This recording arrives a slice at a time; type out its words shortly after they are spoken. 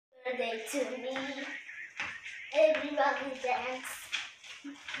Birthday to me. Everybody dance.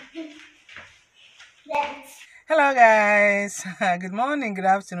 Dance. Hello, guys. Good morning, good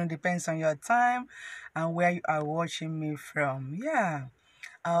afternoon, depends on your time and where you are watching me from.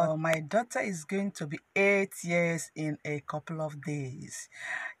 My daughter is going to be 8 years in a couple of days.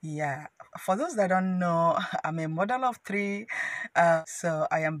 Yeah, for those that don't know, I'm a mother of three. So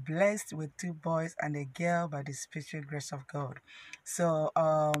I am blessed with two boys and a girl by the special grace of God.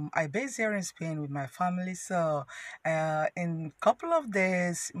 I base here in Spain with my family. In couple of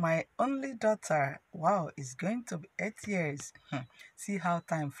days, my only daughter, wow, is going to be 8 years. See how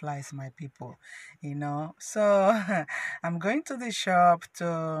time flies, my people. I'm going to the shop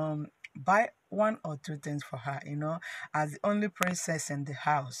to buy one or two things for her, as the only princess in the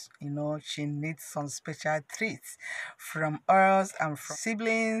house. She needs some special treats from us and from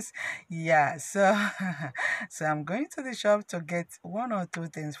siblings. Yeah, so so I'm going to the shop to get one or two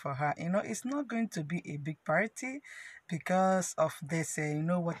things for her. It's not going to be a big party because of this,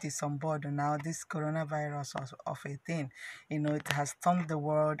 what is on board now, this coronavirus of a thing. It has turned the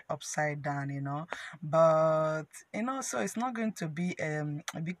world upside down, but so it's not going to be a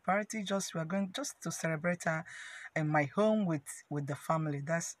big party. Just we're going just to celebrate her in my home with the family.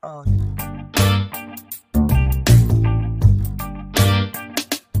 That's all.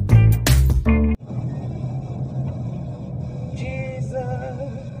 Jesus,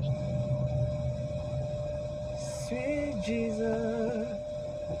 sweet Jesus,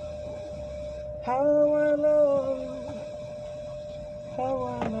 how I love, how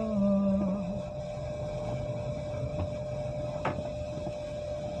I love.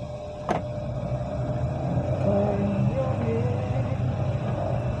 Calling your name.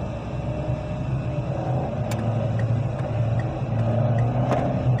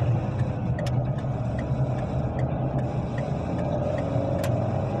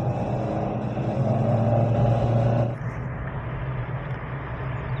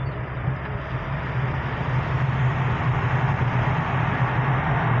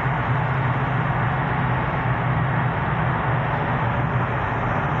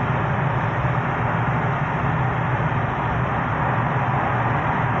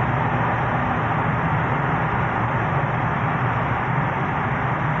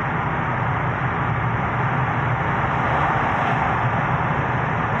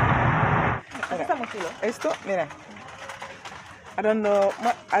 Esto, mira. I don't know.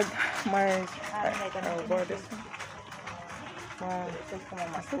 Board is- Wow.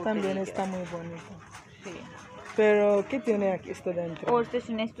 Esto también está muy bonito. Sí. Pero, ¿qué tiene aquí esto dentro? O este es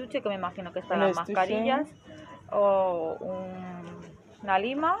un estuche que me imagino que están Un las estuche. mascarillas. O una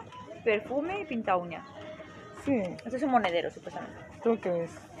lima, perfume y pinta uñas. Sí, Este es un monedero, supuestamente. ¿tú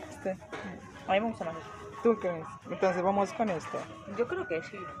crees? A mí me gusta más eso. ¿Tú crees? Entonces vamos con esto. Yo creo que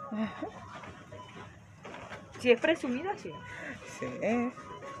sí. Si es presumida, sí. Sí,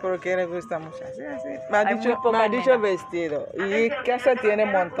 porque le gusta mucho. Así, así. Hay muy poca Me ha dicho nena. vestido. Y casa tiene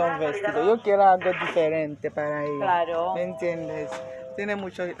un montón de vestido. Yo quiero algo diferente para ella. Claro. ¿Me entiendes? Tiene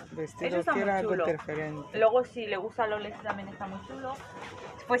mucho Eso vestido. está Quiero muy algo chulo. diferente. Luego, si le gusta los LEDs, también está muy chulo.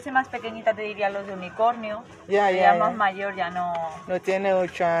 Si fuese más pequeñita, te diría los de unicornio. Ya, Ya ya, más ya. mayor, ya no. No tiene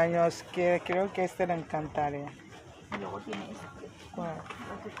 8 años. Creo que este le encantaría. Y luego tiene este. ¿Cuál?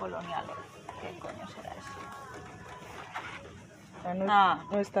 Los de coloniales. ¿Qué coño será eso?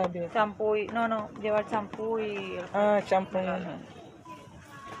 No está bien. Champú y... No, lleva el champú y... Champú.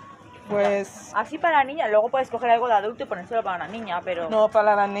 Pues... Así para la niña, luego puedes coger algo de adulto y ponérselo para una niña, pero... No,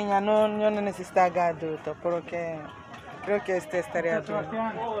 para la niña no, yo no necesito adulto, porque creo que este estaría bien.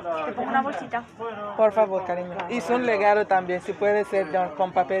 Te pongo una bolsita. Por favor, cariño. Y un regalo también, si puede ser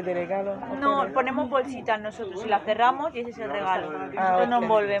con papel de regalo. No, ponemos bolsitas nosotros y la cerramos y ese es el regalo. Nosotros nos ok.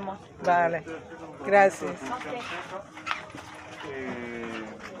 envolvemos. Vale, gracias.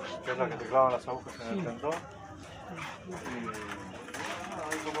 Que es la que te clavan las agujas en el tendón. Y nada,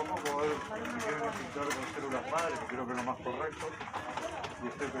 poco a poco, a ver si quieren pintar con células madre, que creo que es lo más correcto. Y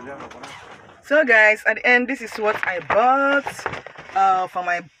estoy peleando con eso. So guys, at the end, this is what I bought for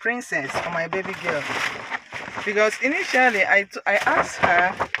my princess, for my baby girl. Because initially I asked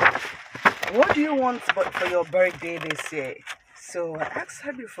her, what do you want for your birthday this year? So I asked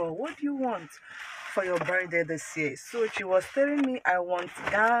her before, what do you want for your birthday this year? So she was telling me, I want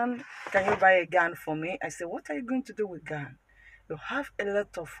gown. Can you buy a gown for me? I said, what are you going to do with gown? You have a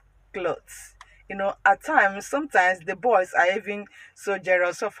lot of clothes. At times, sometimes the boys are even so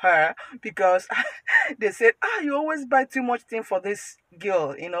jealous of her because they said, you always buy too much thing for this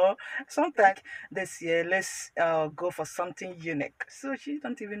girl, Sometimes this year, let's go for something unique. So she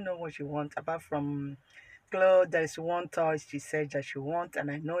don't even know what she wants apart from clothes. There is one toy she said that she wants, and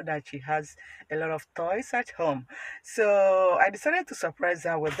I know that she has a lot of toys at home. So I decided to surprise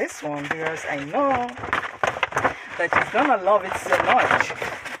her with this one because I know that she's gonna love it so much.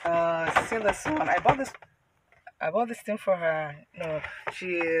 See this one. I bought this thing for her. No,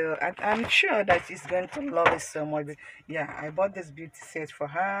 I'm sure that she's going to love it so much. Yeah, I bought this beauty set for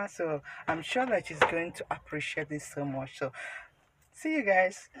her, so I'm sure that she's going to appreciate this so much. So, see you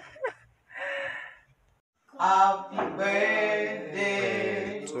guys. Happy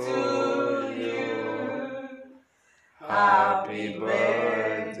birthday to you. Happy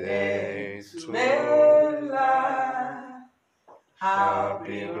birthday to Bella.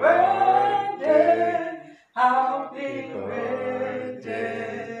 Happy birthday. Happy birthday.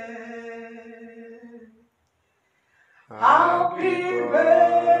 Happy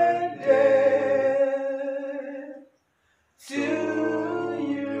birthday to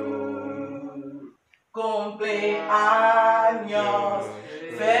you. Cumpleaños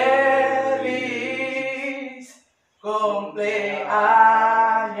feliz. Cumpleaños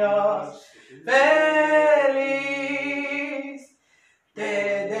feliz. Te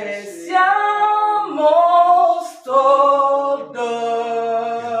deseamos todos.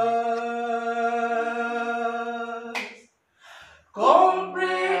 Cumpleaños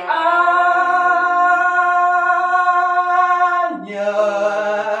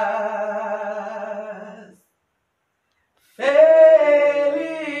feliz.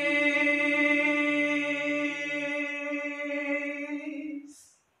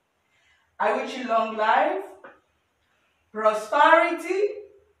 I wish you long life, prosperity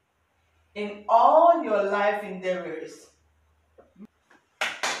in all your life endeavors.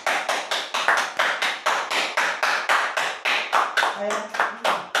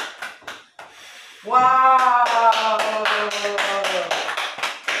 Wow!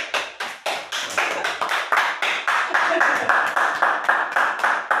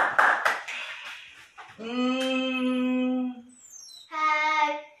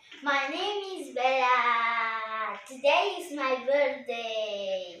 Hi, my name is Bella. Today is my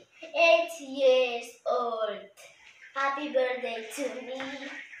birthday. 8 years old. Happy birthday to me.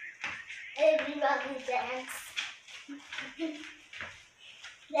 Everybody dance.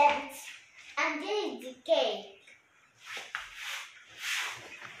 Dance. And there is the cake.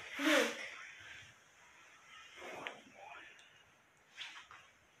 Look.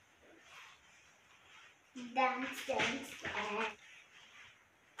 Dance, dance, dance.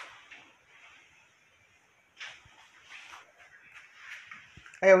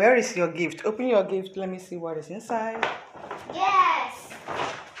 Hey, where is your gift? Open your gift. Let me see what is inside. Yes.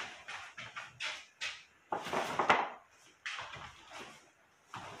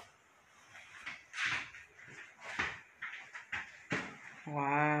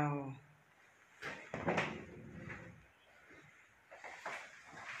 Wow.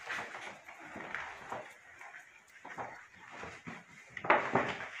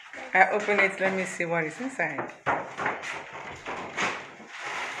 I open it. Let me see what is inside.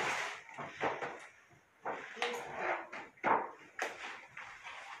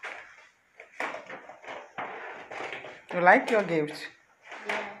 You like your gift?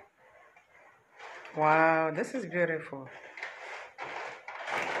 Yeah. Wow, this is beautiful.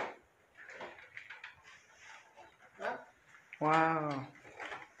 Wow.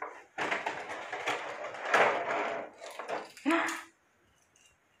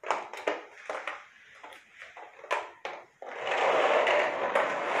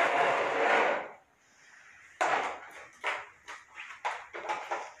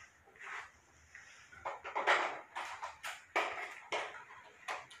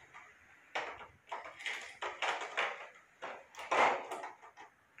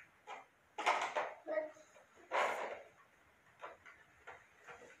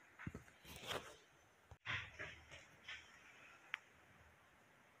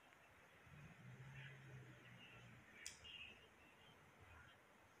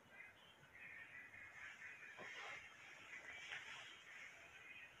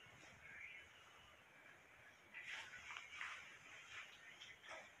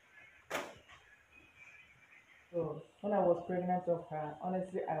 So when I was pregnant of her,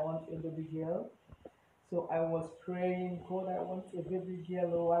 honestly, I want a baby girl. So I was praying, God, I want a baby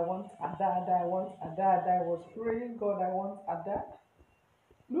girl. Oh, I want Ada, Ada, I want Ada, Ada. I was praying, God, I want Ada.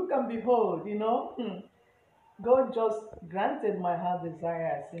 Look and behold, God just granted my heart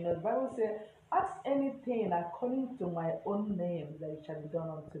desires. The Bible says, ask anything according to my own name, that it shall be done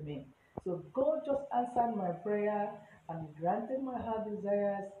unto me. So God just answered my prayer and granted my heart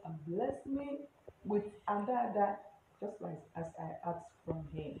desires and blessed me with Ada, Ada, just like as I asked from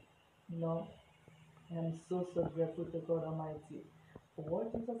Him. You know, I am so, so grateful to God Almighty for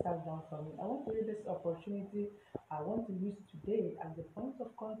what Jesus has done for me. I want to use this opportunity, I want to use today as a point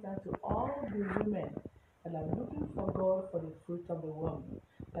of contact to all the women that are looking for God for the fruit of the womb,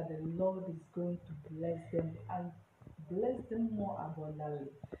 that the Lord is going to bless them and bless them more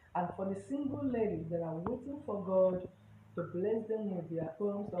abundantly. And for the single ladies that are waiting for God to bless them with their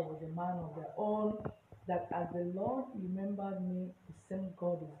homes or with a man of their own, that as the Lord remembered me, the same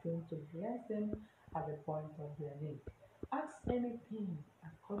God is going to bless them at the point of their need. Ask anything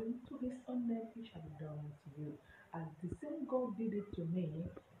according to his own name, it shall be done unto you. As the same God did it to me,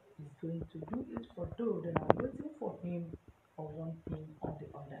 he's going to do it for those that are waiting for him for one thing or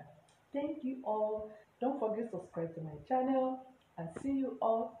the other. Thank you all. Don't forget to subscribe to my channel and see you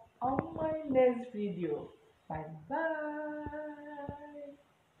all on my next video. Bye bye.